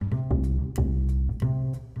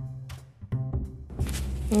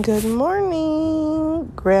Good morning,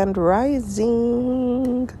 Grand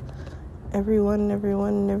Rising,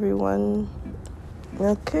 everyone.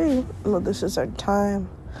 Okay, well, this is our time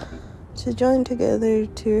to join together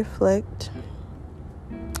to reflect.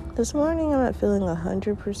 This morning, I'm not feeling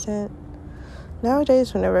 100%.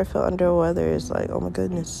 Nowadays, whenever I feel under the weather, it's like, oh my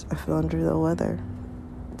goodness, I feel under the weather.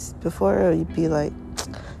 Before, you'd be like,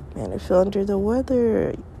 man, I feel under the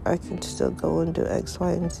weather. I can still go and do X,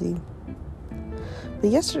 Y, and Z. But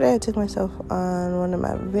yesterday I took myself on one of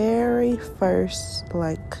my very first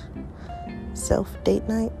self-date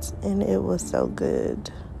nights, and it was so good.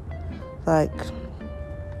 I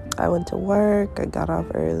went to work, I got off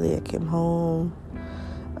early, I came home,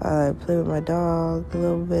 I played with my dog a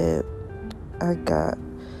little bit, I got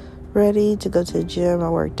ready to go to the gym, I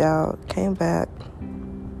worked out, came back,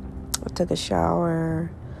 I took a shower.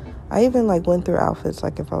 I even went through outfits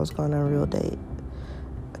if I was going on a real date.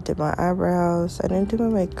 I did my eyebrows. I didn't do my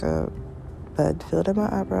makeup, but filled in my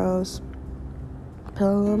eyebrows, put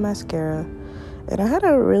on a little mascara, and I had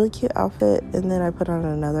a really cute outfit, and then I put on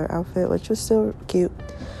another outfit, which was still cute,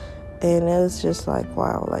 and it was just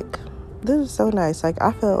wow, this is so nice.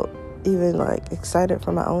 I felt even excited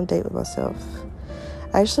for my own date with myself.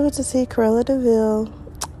 I actually went to see Cruella de Vil.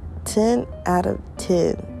 10 out of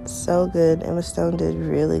 10. So good. Emma Stone did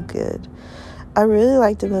really good. I really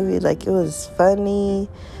liked the movie. It was funny.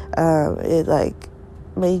 It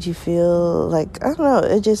made you feel I don't know.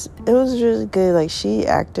 It was really good. She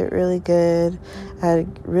acted really good. Had a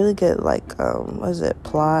really good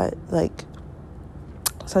plot.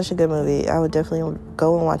 Such a good movie. I would definitely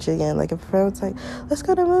go and watch it again. If a friend was like, let's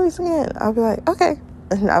go to movies again, I'd be like, okay.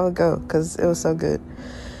 And I would go because it was so good.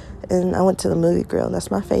 And I went to the Movie Grill. That's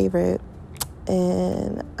my favorite.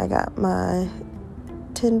 And I got my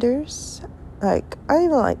tenders. I don't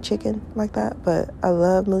even like chicken like that, but I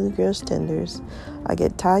love Movie Grill's tenders. I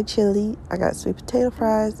get Thai chili. I got sweet potato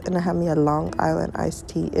fries, and I had me a Long Island iced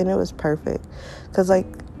tea, and it was perfect. Because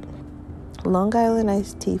Long Island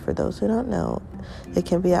iced tea, for those who don't know, it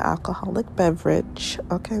can be an alcoholic beverage,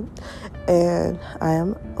 okay? And I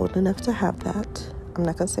am old enough to have that. I'm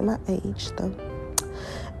not gonna say my age though.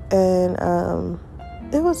 And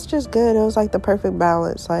it was just good. It was the perfect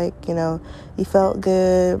balance. You felt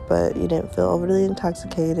good, but you didn't feel overly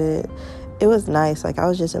intoxicated. It was nice. I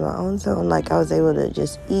was just in my own zone. I was able to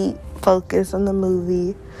just eat, focus on the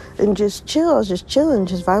movie, and just chill. I was just chilling,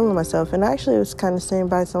 just vibing with myself. And I actually was kind of staying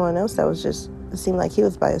by someone else that was it seemed like he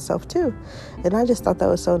was by himself too. And I just thought that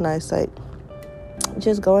was so nice.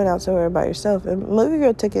 Just going out somewhere by yourself. And Movie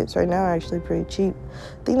Grill tickets right now are actually pretty cheap.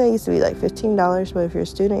 I think they used to be $15, but if you're a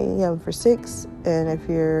student, you can get them for $6, and if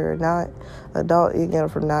you're not adult, you can get them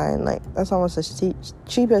for $9. That's almost as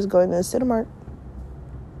cheap as going to the Cinemark.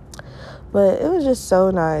 But it was just so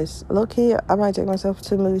nice. Low-key, I might take myself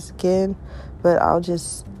to movies again, but I'll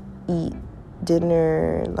just eat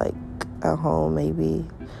dinner at home maybe.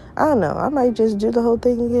 I don't know. I might just do the whole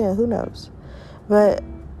thing again. Who knows? But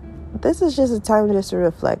this is just a time just to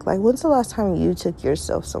reflect. When's the last time you took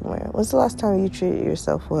yourself somewhere? When's the last time you treated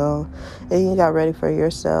yourself well, and you got ready for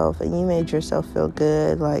yourself, and you made yourself feel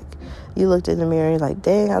good? You looked in the mirror and you're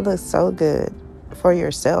dang, I look so good for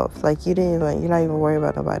yourself. You're not even worried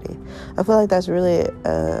about nobody. I feel that's really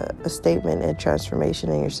a statement and transformation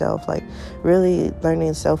in yourself. Really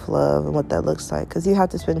learning self-love and what that looks like, because you have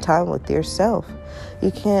to spend time with yourself.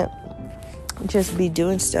 You can't just be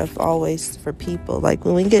doing stuff always for people.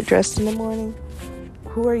 When we get dressed in the morning,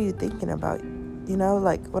 who are you thinking about?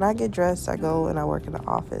 When I get dressed, I go and I work in the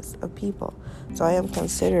office of people, so I am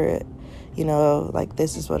considerate.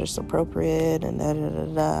 This is what is appropriate, and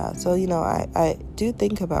da-da-da-da. So I do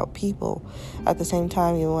think about people at the same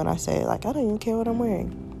time, even when I say I don't even care what I'm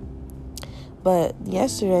wearing. But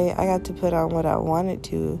yesterday I got to put on what I wanted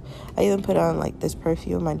to. I even put on this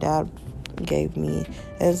perfume my dad gave me,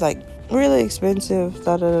 and it's really expensive,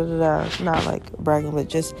 not bragging, but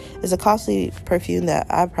just it's a costly perfume that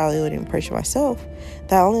I probably wouldn't purchase myself,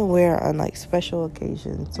 that I only wear on special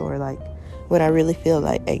occasions, or when I really feel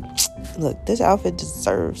hey, look, this outfit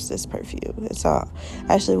deserves this perfume. And so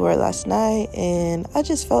I actually wore it last night, and I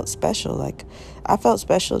just felt special. I felt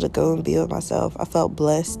special to go and be with myself. I felt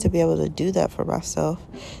blessed to be able to do that for myself,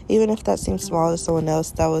 even if that seems small to someone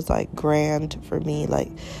else. That was grand for me.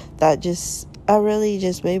 I really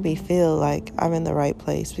just made me feel I'm in the right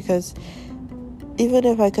place, because even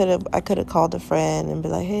if I could have called a friend and be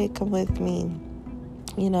hey, come with me.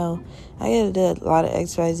 I did a lot of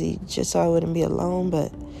XYZ just so I wouldn't be alone,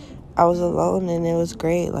 but I was alone, and it was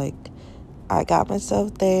great. I got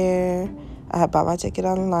myself there. I had bought my ticket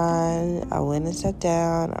online. I went and sat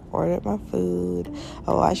down. I ordered my food.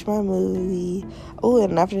 I watched my movie. Oh,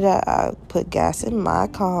 and after that, I put gas in my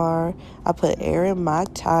car. I put air in my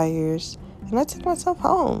tires. And I took myself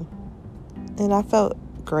home. And I felt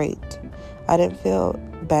great. I didn't feel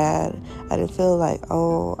bad. I didn't feel like,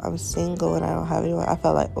 oh, I'm single and I don't have anyone. I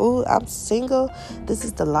felt like, oh, I'm single. This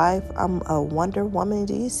is the life. I'm a Wonder Woman.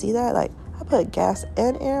 Do you see that? Like, I put gas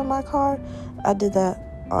and air in my car. I did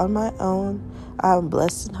that on my own. I'm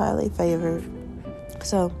blessed and highly favored.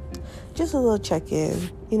 So, just a little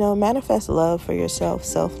check-in. Manifest love for yourself.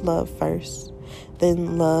 Self-love first.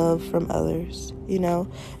 Then love from others. And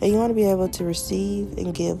you want to be able to receive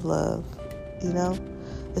and give love.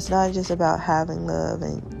 It's not just about having love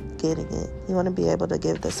and getting it. You want to be able to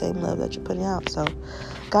give the same love that you're putting out. So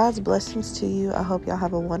God's blessings to you. I hope y'all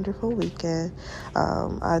have a wonderful weekend.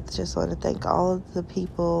 I just want to thank all of the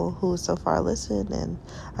people who so far listened, and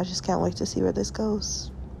I just can't wait to see where this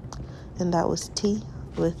goes. And that was Tea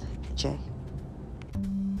with Jay.